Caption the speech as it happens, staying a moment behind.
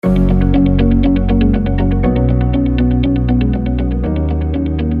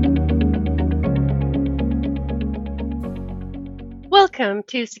Welcome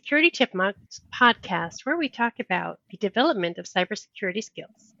to Security Chipmunks podcast, where we talk about the development of cybersecurity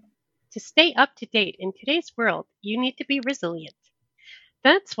skills. To stay up to date in today's world, you need to be resilient.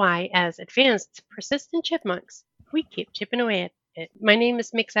 That's why, as advanced, persistent chipmunks, we keep chipping away at it. My name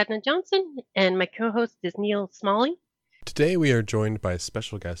is Mick Sadna Johnson, and my co-host is Neil Smalley. Today we are joined by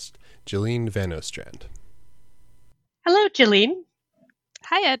special guest Jillian Van Ostrand. Hello, Jillian.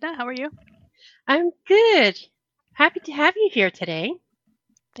 Hi, Edna. How are you? I'm good. Happy to have you here today.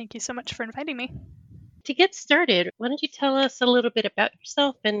 Thank you so much for inviting me. To get started, why don't you tell us a little bit about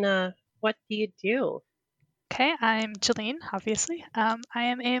yourself and what do you do? Okay, I'm Jillian, obviously. I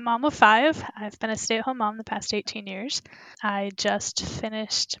am a mom of 5. I've been a stay-at-home mom the past 18 years. I just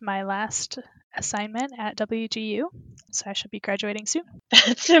finished my last assignment at WGU, so I should be graduating soon.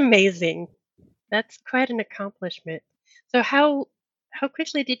 That's amazing. That's quite an accomplishment. So how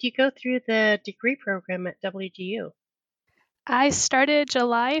quickly did you go through the degree program at WGU? I started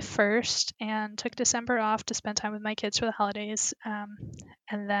July 1st and took December off to spend time with my kids for the holidays,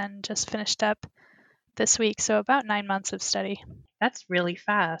 and then just finished up this week, so about 9 months of study. That's really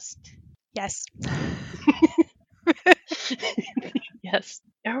fast. Yes. Yes.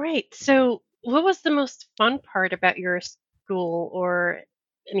 All right. So what was the most fun part about your school or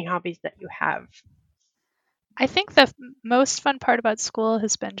any hobbies that you have? I think the most fun part about school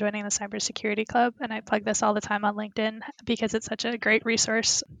has been joining the cybersecurity club, and I plug this all the time on LinkedIn because it's such a great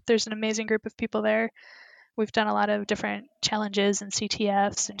resource. There's an amazing group of people there. We've done a lot of different challenges and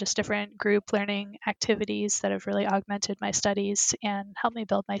CTFs and just different group learning activities that have really augmented my studies and helped me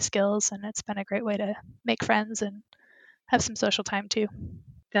build my skills, and it's been a great way to make friends and have some social time too.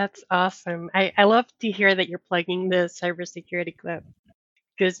 That's awesome. I love to hear that you're plugging the cybersecurity club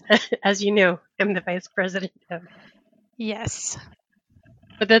because, as you know, I'm the vice president of. Yes.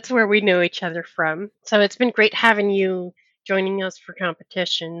 But that's where we know each other from. So it's been great having you joining us for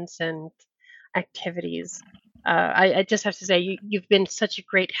competitions and activities. I just have to say, you've been such a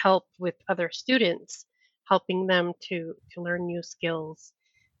great help with other students, helping them to learn new skills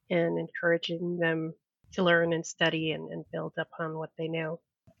and encouraging them to learn and study and build upon what they know.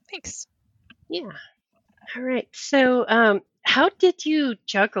 Thanks. Yeah. All right. So how did you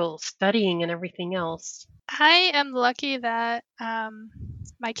juggle studying and everything else? I am lucky that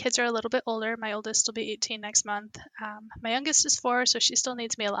my kids are a little bit older. My oldest will be 18 next month. My youngest is 4, so she still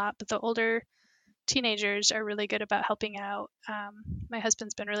needs me a lot, but the older teenagers are really good about helping out. My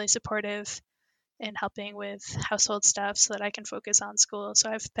husband's been really supportive in helping with household stuff so that I can focus on school. So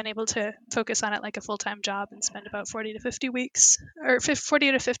I've been able to focus on it like a full-time job and spend about 40 to 50 weeks or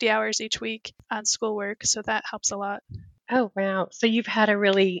 40 to 50 hours each week on schoolwork. So that helps a lot. Oh, wow. So you've had a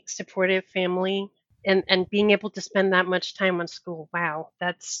really supportive family and being able to spend that much time on school. Wow.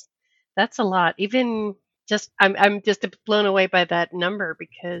 That's a lot. Even just I'm just blown away by that number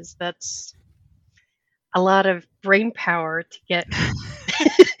because that's a lot of brain power to get.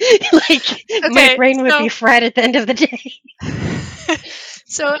 My brain would be fried at the end of the day.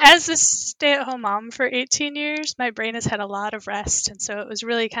 So as a stay-at-home mom for 18 years, my brain has had a lot of rest. And so it was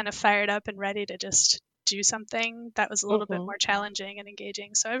really kind of fired up and ready to just do something that was a little bit more challenging and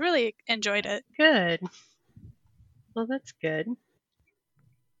engaging. So I really enjoyed it. Good. Well, that's good.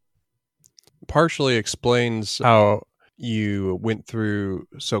 Partially explains how you went through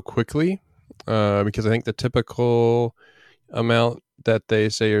so quickly, because I think the typical amount that they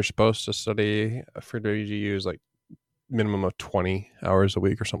say you're supposed to study for WGU is like minimum of 20 hours a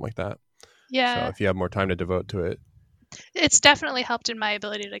week or something like that. Yeah. So if you have more time to devote to it. It's definitely helped in my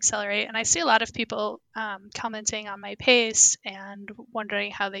ability to accelerate. And I see a lot of people commenting on my pace and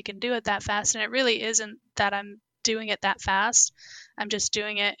wondering how they can do it that fast. And it really isn't that I'm doing it that fast. I'm just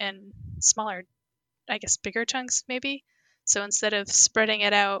doing it in smaller, I guess, bigger chunks maybe. So instead of spreading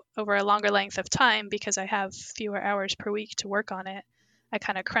it out over a longer length of time because I have fewer hours per week to work on it, I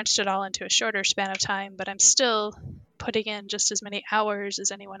kind of crunched it all into a shorter span of time, but I'm still putting in just as many hours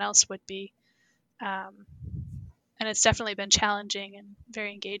as anyone else would be. And it's definitely been challenging and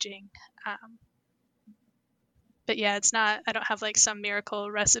very engaging. But yeah, it's not, I don't have like some miracle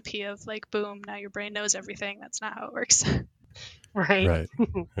recipe of like, boom, now your brain knows everything. That's not how it works. Right.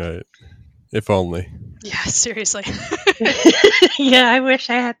 Right. If only. Yeah, seriously. Yeah, I wish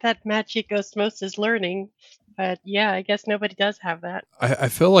I had that magic osmosis learning. But yeah, I guess nobody does have that. I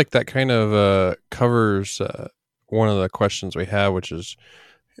feel like that kind of covers one of the questions we have, which is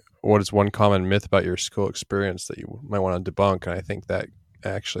what is one common myth about your school experience that you might want to debunk? And I think that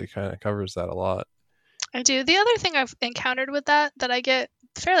actually kind of covers that a lot. I do. The other thing I've encountered with that I get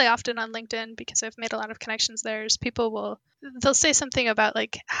fairly often on LinkedIn because I've made a lot of connections there is they'll say something about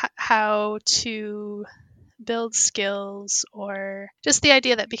like how to build skills, or just the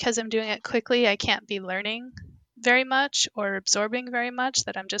idea that because I'm doing it quickly, I can't be learning very much or absorbing very much,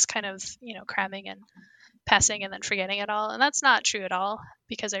 that I'm just kind of, cramming and passing and then forgetting it all. And that's not true at all,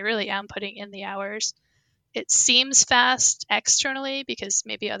 because I really am putting in the hours. It seems fast externally because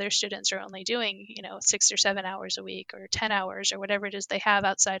maybe other students are only doing, 6 or 7 hours a week or 10 hours or whatever it is they have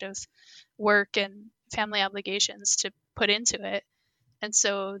outside of work and family obligations to put into it. And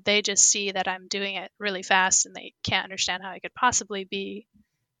so they just see that I'm doing it really fast and they can't understand how I could possibly be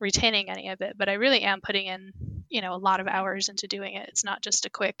retaining any of it. But I really am putting in, a lot of hours into doing it. It's not just a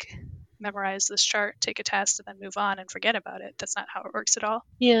quick memorize this chart, take a test, and then move on and forget about it. That's not how it works at all.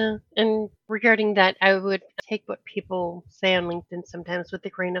 Yeah, and regarding that, I would take what people say on LinkedIn sometimes with a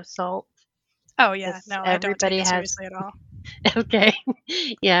grain of salt. Oh, yeah. Because No, I don't take it seriously at all. Okay.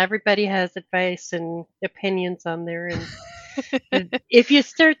 Yeah, everybody has advice and opinions on there. And if you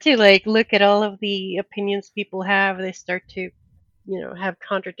start to look at all of the opinions people have, they start to, have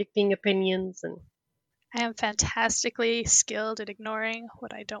contradicting opinions. And I am fantastically skilled at ignoring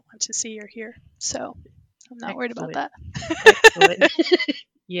what I don't want to see or hear. So I'm not worried about that. excellent.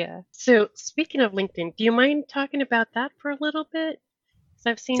 Yeah. So speaking of LinkedIn, do you mind talking about that for a little bit? Because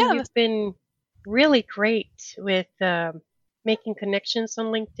I've seen you've been really great with making connections on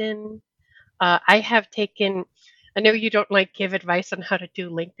LinkedIn. I know you don't give advice on how to do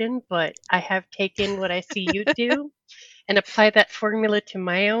LinkedIn, but I have taken what I see you do and applied that formula to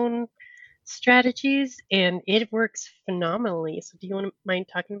my own strategies, and it works phenomenally. So do you mind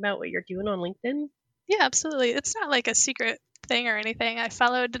talking about what you're doing on LinkedIn? Yeah, absolutely. It's not like a secret thing or anything. I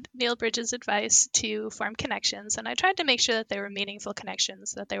followed Neil Bridges' advice to form connections, and I tried to make sure that they were meaningful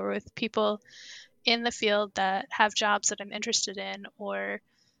connections, that they were with people in the field that have jobs that I'm interested in, or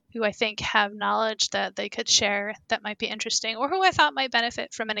who I think have knowledge that they could share that might be interesting, or who I thought might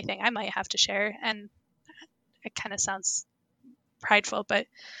benefit from anything I might have to share. And it kind of sounds prideful, but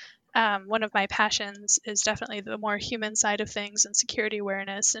one of my passions is definitely the more human side of things and security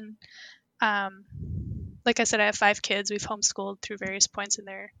awareness. And like I said, I have 5 kids. We've homeschooled through various points in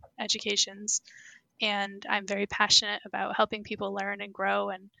their educations, and I'm very passionate about helping people learn and grow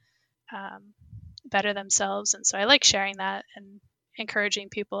and better themselves. And so I like sharing that and encouraging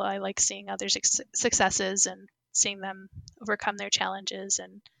people. I like seeing others' successes and seeing them overcome their challenges.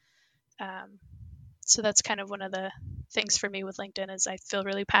 And so that's kind of one of the things for me with LinkedIn is I feel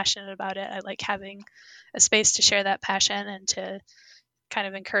really passionate about it. I like having a space to share that passion and to kind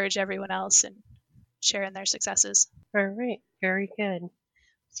of encourage everyone else and share in their successes. All right. Very good.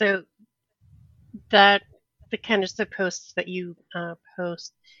 So the kind of the posts that you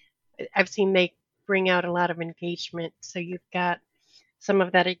post, I've seen they bring out a lot of engagement. So you've got some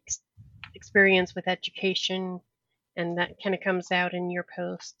of that experience with education, and that kind of comes out in your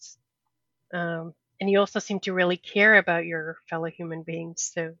posts. And you also seem to really care about your fellow human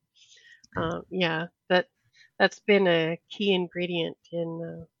beings. So yeah, that's been a key ingredient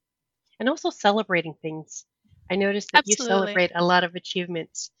in, and also celebrating things. I noticed that Absolutely. You celebrate a lot of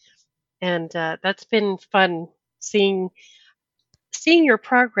achievements, and that's been fun seeing your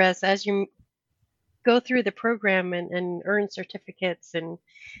progress as you go through the program and earn certificates and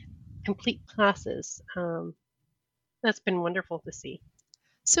complete classes. That's been wonderful to see.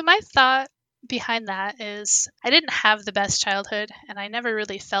 So my thought behind that is I didn't have the best childhood, and I never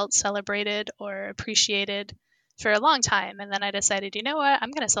really felt celebrated or appreciated for a long time. And then I decided, you know what,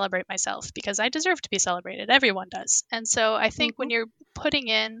 I'm going to celebrate myself because I deserve to be celebrated. Everyone does. And so I think when you're putting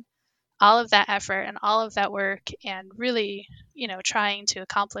in all of that effort and all of that work and really, trying to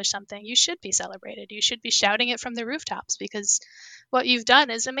accomplish something, you should be celebrated. You should be shouting it from the rooftops because what you've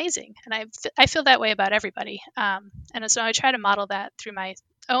done is amazing. And I feel that way about everybody. And so I try to model that through my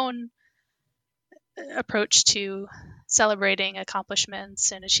own approach to celebrating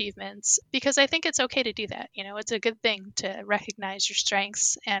accomplishments and achievements, because I think it's okay to do that. It's a good thing to recognize your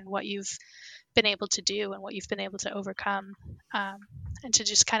strengths and what you've been able to do and what you've been able to overcome, and to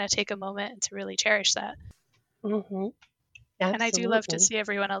just kind of take a moment and to really cherish that. Mm-hmm. And I do love to see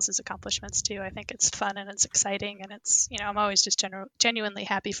everyone else's accomplishments too. I think it's fun and it's exciting, and it's, I'm always just genuinely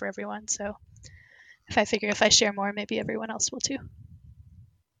happy for everyone. So if I share more, maybe everyone else will too.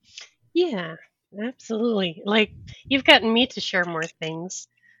 Yeah, absolutely. You've gotten me to share more things.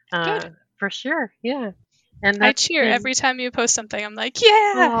 Good. For sure. Yeah. And I cheer every time you post something. I'm like,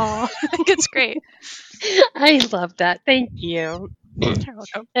 yeah, I think it's great. I love that. Thank you. You're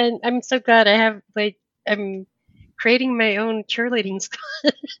welcome. And I'm so glad I have, I'm creating my own cheerleading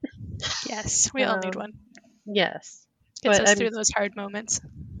squad. Yes, we all need one. Yes. Gets us through those hard moments.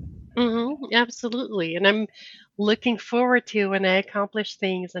 Absolutely. And I'm looking forward to when I accomplish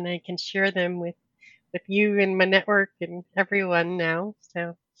things and I can share them with with you and my network and everyone now.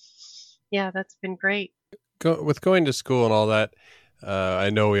 So yeah, that's been great. With going to school and all that, I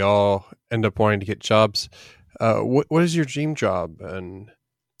know we all end up wanting to get jobs. What is your dream job,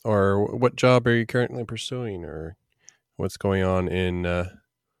 or what job are you currently pursuing, or what's going on in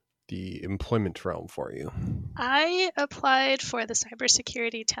the employment realm for you? I applied for the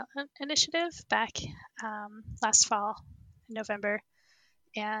Cybersecurity Talent Initiative back last fall, in November,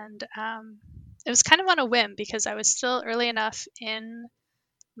 and it was kind of on a whim because I was still early enough in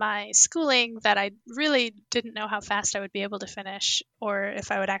my schooling that I really didn't know how fast I would be able to finish or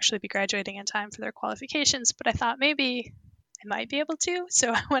if I would actually be graduating in time for their qualifications, but I thought maybe I might be able to.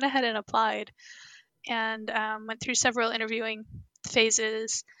 So I went ahead and applied and went through several interviewing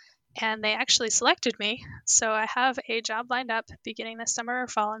phases, and they actually selected me. So I have a job lined up beginning this summer or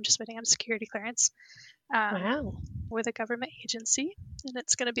fall. I'm just waiting on security clearance Wow. with a government agency. And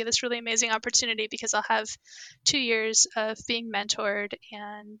it's going to be this really amazing opportunity because I'll have 2 years of being mentored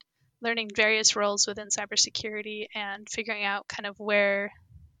and learning various roles within cybersecurity and figuring out kind of where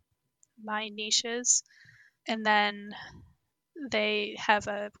my niche is. And then they have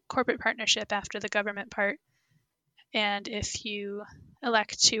a corporate partnership after the government part. And if you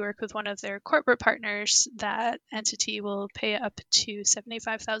elect to work with one of their corporate partners, that entity will pay up to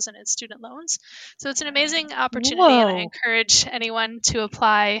 $75,000 in student loans. So it's an amazing opportunity, and I Whoa. encourage anyone to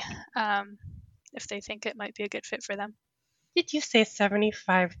apply if they think it might be a good fit for them. Did you say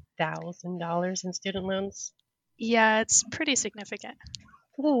 $75,000 in student loans? Yeah, it's pretty significant.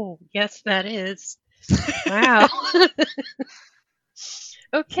 Oh, yes, that is. Wow.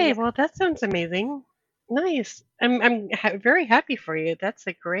 Okay, Yeah. well, that sounds amazing. Nice. I'm very happy for you. That's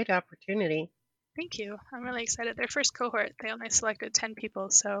a great opportunity. Thank you. I'm really excited. Their first cohort, they only selected 10 people,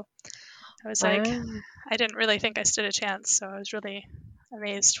 so I was like, Wow. I didn't really think I stood a chance, so I was really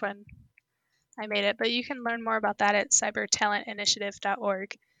amazed when I made it. But you can learn more about that at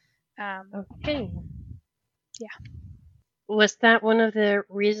cybertalentinitiative.org. Okay. Yeah. Was that one of the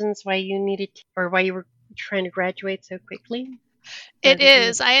reasons why you needed to, or why you were trying to graduate so quickly? So It that you.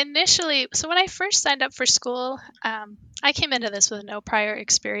 is. So when I first signed up for school, I came into this with no prior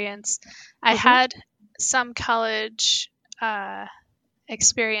experience. I Mhm. had some college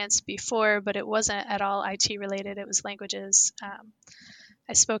experience before, but it wasn't at all IT related. It was languages.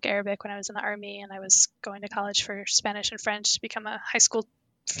 I spoke Arabic when I was in the army, and I was going to college for Spanish and French to become a high school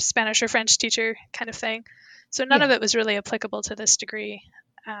Spanish or French teacher kind of thing. So none Yeah. of it was really applicable to this degree.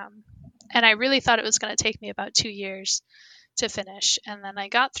 And I really thought it was going to take me about 2 years to finish. And then I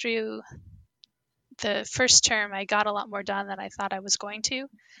got through the first term, I got a lot more done than I thought I was going to.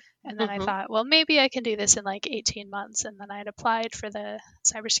 And then I Mhm. thought, well, maybe I can do this in like 18 months. And then I had applied for the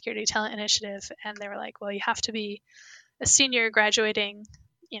Cybersecurity Talent Initiative, and they were like, well, you have to be a senior graduating,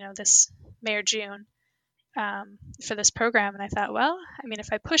 this May or June for this program. And I thought, well, I mean,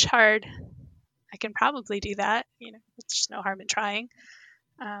 if I push hard, I can probably do that. It's just no harm in trying.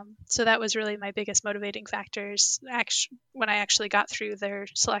 So that was really my biggest motivating factors. When I actually got through their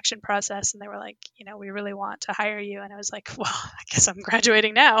selection process, and they were like, we really want to hire you, and I was like, well, I guess I'm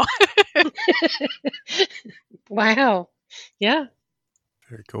graduating now. Wow. Yeah.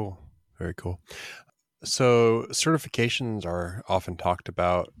 Very cool. Very cool. So certifications are often talked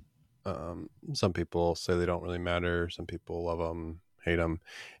about. Some people say they don't really matter. Some people love them, hate them.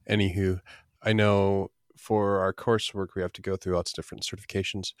 Anywho, I know for our coursework, we have to go through lots of different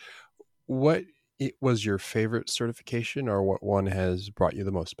certifications. What was your favorite certification, or what one has brought you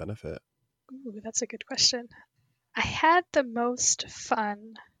the most benefit? Ooh, that's a good question. I had the most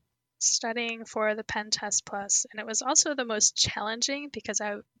fun studying for the Pen Test Plus, and it was also the most challenging because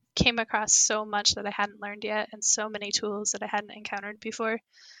I came across so much that I hadn't learned yet and so many tools that I hadn't encountered before.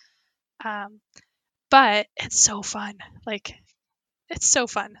 But it's so fun. Like, it's so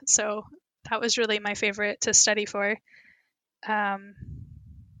fun. So that was really my favorite to study for. Um,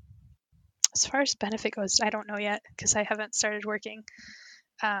 as far as benefit goes, I don't know yet because I haven't started working.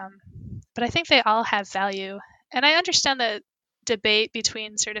 But I think they all have value. And I understand the debate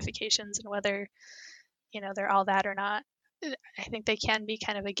between certifications and whether, they're all that or not. I think they can be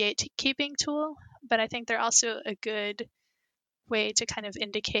kind of a gatekeeping tool, but I think they're also a good way to kind of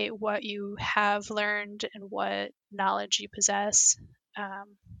indicate what you have learned and what knowledge you possess.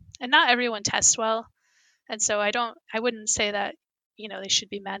 And not everyone tests well, and so I wouldn't say that they should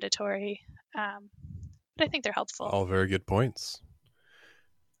be mandatory, but I think they're helpful. All very good points.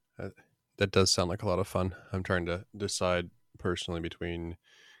 That does sound like a lot of fun. I'm trying to decide personally between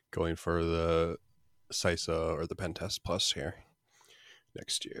going for the CISA or the Pen Test Plus here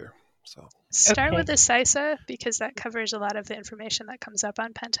next year. So Start with Okay. the CISA because that covers a lot of the information that comes up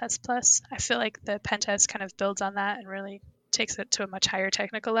on Pentest Plus. I feel like the Pentest kind of builds on that and really takes it to a much higher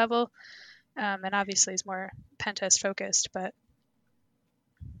technical level, and obviously is more Pentest focused. But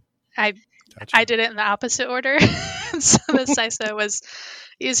I gotcha. did it in the opposite order, so the CISA was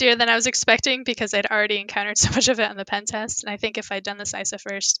easier than I was expecting because I'd already encountered so much of it on the Pentest. And I think if I'd done the CISA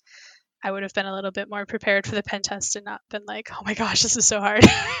first, I would have been a little bit more prepared for the Pentest and not been like, oh my gosh, this is so hard.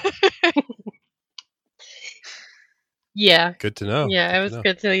 Yeah. Good to know. Yeah, Good I to was know.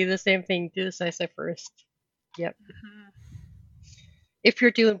 going to tell you the same thing. Do the CISA first. Yep. Mhm. If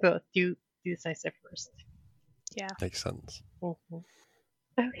you're doing both, do CISA first. Yeah. Makes sense. Mhm.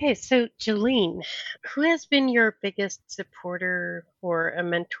 Okay, so Jolene, who has been your biggest supporter or a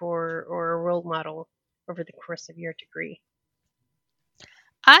mentor or a role model over the course of your degree?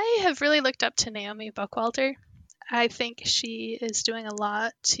 I have really looked up to Naomi Buckwalter. I think she is doing a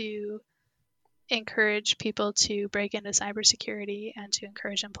lot to encourage people to break into cybersecurity and to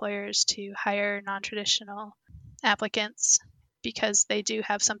encourage employers to hire non-traditional applicants because they do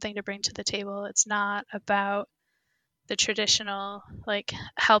have something to bring to the table. It's not about the traditional like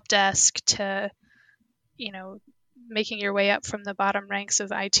help desk to, you know, making your way up from the bottom ranks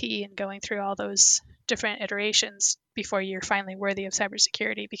of IT and going through all those different iterations before you're finally worthy of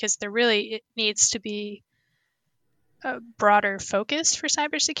cybersecurity, because there really it needs to be a broader focus for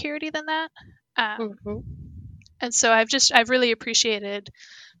cybersecurity than that. Mm-hmm. And so I've really appreciated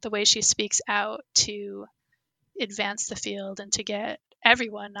the way she speaks out to advance the field and to get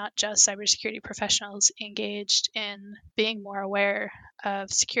everyone, not just cybersecurity professionals, engaged in being more aware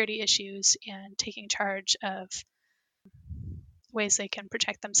of security issues and taking charge of ways they can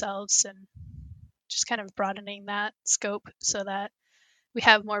protect themselves, and just kind of broadening that scope so that we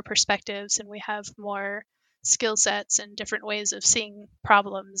have more perspectives and we have more skill sets and different ways of seeing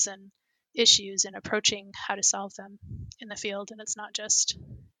problems and issues and approaching how to solve them in the field. And it's not just,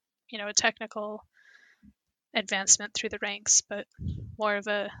 a technical advancement through the ranks, but more of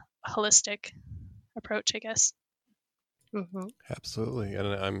a holistic approach, I guess. Mm-hmm. Absolutely. And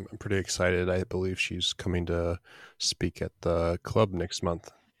I'm pretty excited. I believe she's coming to speak at the club next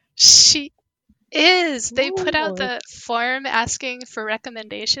month. She is. They put out Ooh. the form asking for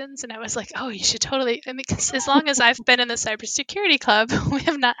recommendations, and I was like, oh, you should totally. I mean, 'cause as long as I've been in the cybersecurity club, we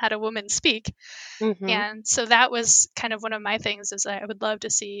have not had a woman speak. Mm-hmm. And so that was kind of one of my things, is I would love to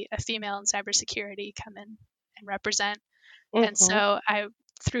see a female in cybersecurity come in and represent. And Mm-hmm. so I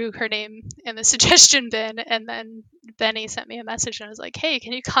threw her name in the suggestion bin, and then Benny sent me a message and was like, hey,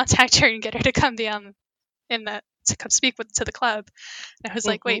 can you contact her and get her to come be on to come speak to the club? And I was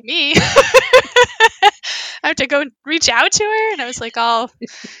like, Mm-hmm. wait, me? I have to go reach out to her? And I was like all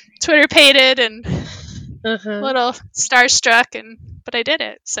Twitter pated and a Uh-huh. little starstruck, but I did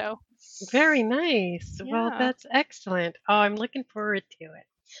it. So Very nice. Well, yeah, that's excellent. Oh, I'm looking forward to it.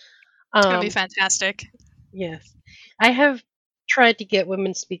 it's gonna be fantastic. Yes. I have tried to get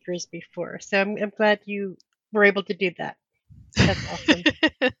women speakers before, so I'm glad you were able to do that. That's awesome.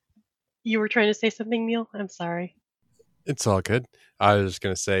 You were trying to say something, Neil? I'm sorry. It's all good. I was just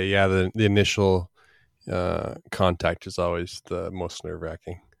going to say, yeah, the initial contact is always the most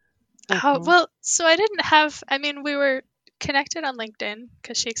nerve-wracking. Oh, Mhm. well, so I mean, we were connected on LinkedIn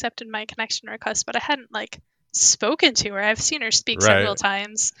because she accepted my connection request, but I hadn't spoken to her. I've seen her speak several Right.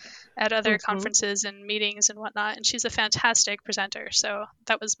 times at other Mhm. conferences and meetings and whatnot, and she's a fantastic presenter. So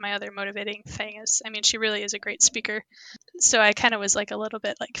that was my other motivating thing is, I mean, she really is a great speaker. So I kind of was a little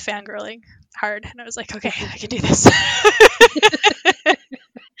bit fangirling hard, and I was like, okay, I can do this.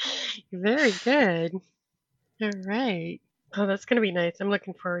 Very good. All right. Oh, that's going to be nice. I'm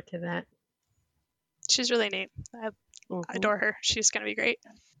looking forward to that. She's really neat. I Mhm. adore her. She's going to be great.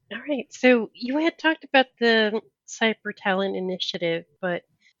 All right. So you had talked about the Cyber Talent Initiative, but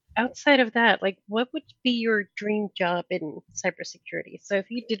outside of that, what would be your dream job in cybersecurity? So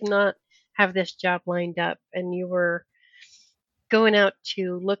if you did not have this job lined up and you were going out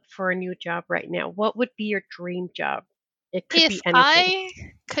to look for a new job right now, what would be your dream job? It could If be anything. I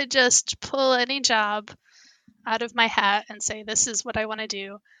could just pull any job out of my hat and say, this is what I want to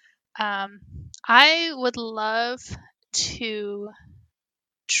do, I would love to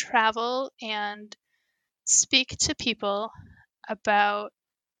travel and speak to people about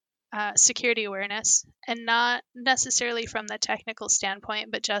security awareness, and not necessarily from the technical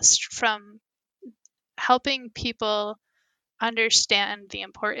standpoint, but just from helping people understand the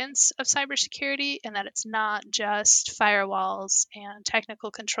importance of cybersecurity, and that it's not just firewalls and technical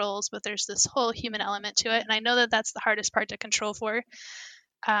controls, but there's this whole human element to it. And I know that that's the hardest part to control for,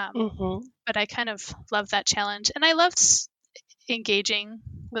 Mhm. but I kind of love that challenge. And I loved engaging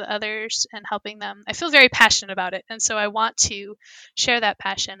with others and helping them. I feel very passionate about it. And so I want to share that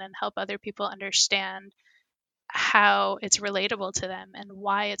passion and help other people understand how it's relatable to them and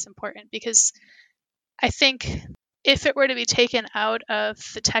why it's important. Because I think if it were to be taken out of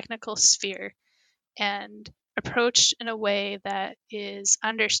the technical sphere and approached in a way that is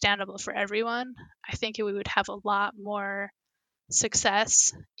understandable for everyone, I think we would have a lot more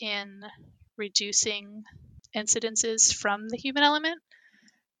success in reducing incidences from the human element.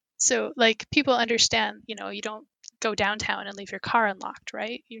 So, like, people understand, you don't go downtown and leave your car unlocked,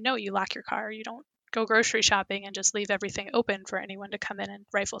 right? You lock your car. You don't go grocery shopping and just leave everything open for anyone to come in and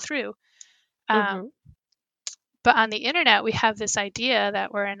rifle through. Mm-hmm. But on the internet, we have this idea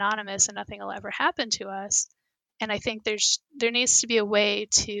that we're anonymous and nothing will ever happen to us. And I think there needs to be a way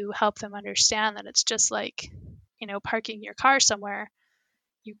to help them understand that it's just like, parking your car somewhere.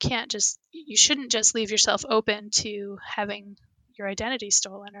 You shouldn't just leave yourself open to having your identity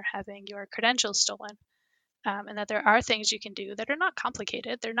stolen or having your credentials stolen. And that there are things you can do that are not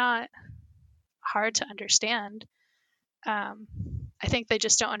complicated. They're not hard to understand. I think they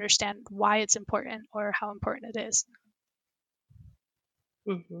just don't understand why it's important or how important it is.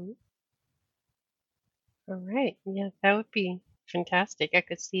 Mm-hmm. All right. Yeah, that would be fantastic. I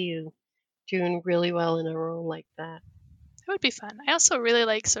could see you doing really well in a role like that. It would be fun. I also really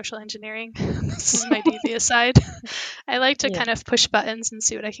like social engineering. This is my devious side. I like to kind of push buttons and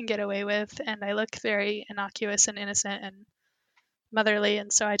see what I can get away with. And I look very innocuous and innocent and motherly.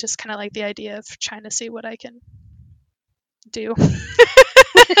 And so I just kind of like the idea of trying to see what I can do.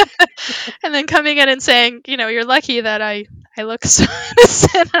 And then coming in and saying, you're lucky that I look so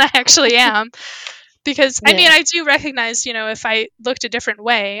innocent, and I actually am. Because, I mean, I do recognize, if I looked a different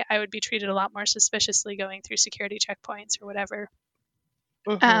way, I would be treated a lot more suspiciously going through security checkpoints or whatever.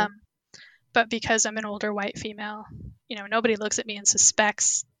 Mm-hmm. But because I'm an older white female, nobody looks at me and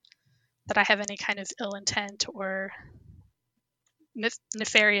suspects that I have any kind of ill intent or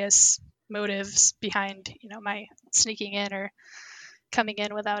nefarious motives behind, my sneaking in or coming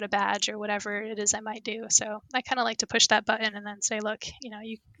in without a badge or whatever it is I might do. So I kind of like to push that button and then say, look,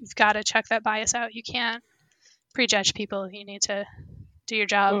 you've got to check that bias out. You can't prejudge people. You need to do your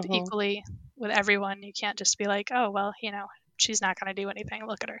job equally with everyone. You can't just be like, oh, well, she's not going to do anything.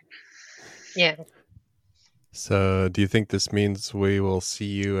 Look at her. Yeah. So do you think this means we will see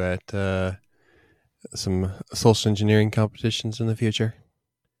you at some social engineering competitions in the future?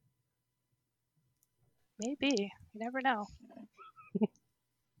 Maybe. You never know.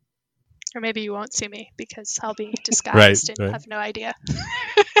 Or maybe you won't see me because I'll be disguised and you'll have no idea.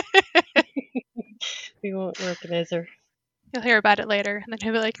 We won't recognize her. You'll hear about it later, and then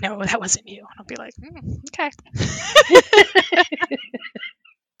he'll be like, no, that wasn't you. And I'll be like, okay.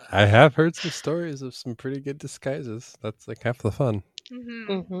 I have heard some stories of some pretty good disguises. That's like half the fun.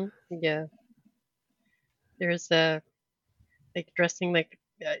 Mm-hmm. Yeah. There's like dressing like,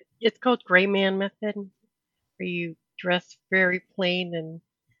 it's called gray man method, where you dress very plain and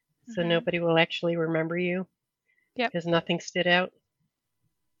so nobody will actually remember you. Yep. Because nothing stood out.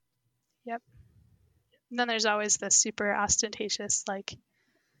 Yep. And then there's always the super ostentatious, like,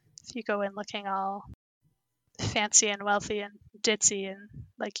 if you go in looking all fancy and wealthy and ditzy and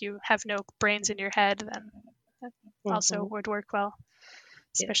like you have no brains in your head, then that also would work well,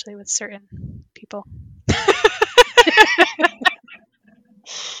 especially with certain people.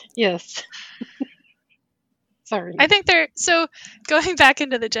 Yes. Sorry. I think going back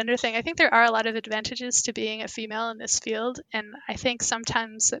into the gender thing, I think there are a lot of advantages to being a female in this field. And I think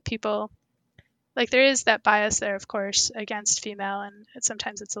sometimes that people, like, there is that bias there, of course, against female, and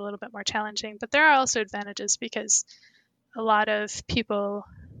sometimes it's a little bit more challenging. But there are also advantages because a lot of people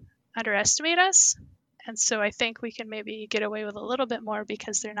underestimate us. And so I think we can maybe get away with a little bit more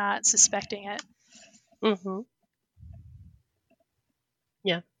because they're not suspecting it. Mm-hmm.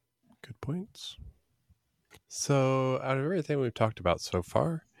 Yeah. Good points. So, out of everything we've talked about so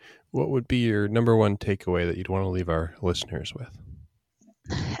far, what would be your number one takeaway that you'd want to leave our listeners with?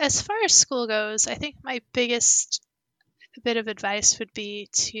 As far as school goes, I think my biggest bit of advice would be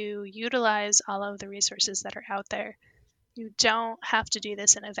to utilize all of the resources that are out there. You don't have to do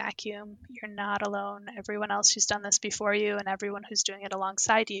this in a vacuum. You're not alone. Everyone else who's done this before you and everyone who's doing it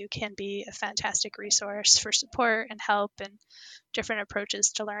alongside you can be a fantastic resource for support and help and different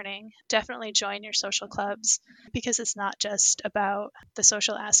approaches to learning. Definitely join your social clubs because it's not just about the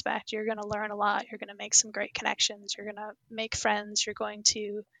social aspect. You're going to learn a lot. You're going to make some great connections. You're going to make friends. You're going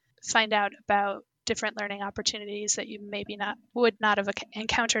to find out about different learning opportunities that you maybe would not have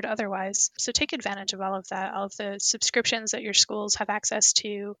encountered otherwise. So take advantage of all of that, all of the subscriptions that your schools have access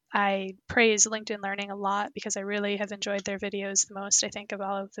to. I praise LinkedIn Learning a lot because I really have enjoyed their videos the most, I think, of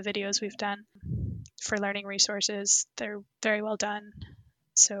all of the videos we've done for learning resources. They're very well done.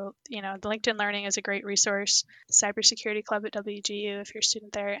 So, the LinkedIn Learning is a great resource. The Cybersecurity Club at WGU, if you're a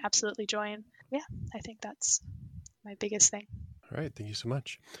student there, absolutely join. Yeah, I think that's my biggest thing. All right. Thank you so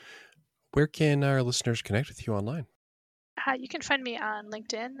much. Where can our listeners connect with you online? You can find me on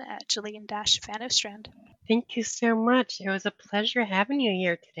LinkedIn at Jillian-Van Ostrand. Thank you so much. It was a pleasure having you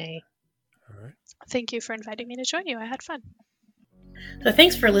here today. All right. Thank you for inviting me to join you. I had fun. So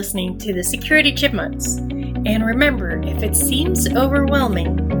thanks for listening to the Security Chipmunks. And remember, if it seems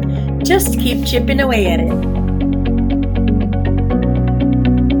overwhelming, just keep chipping away at it.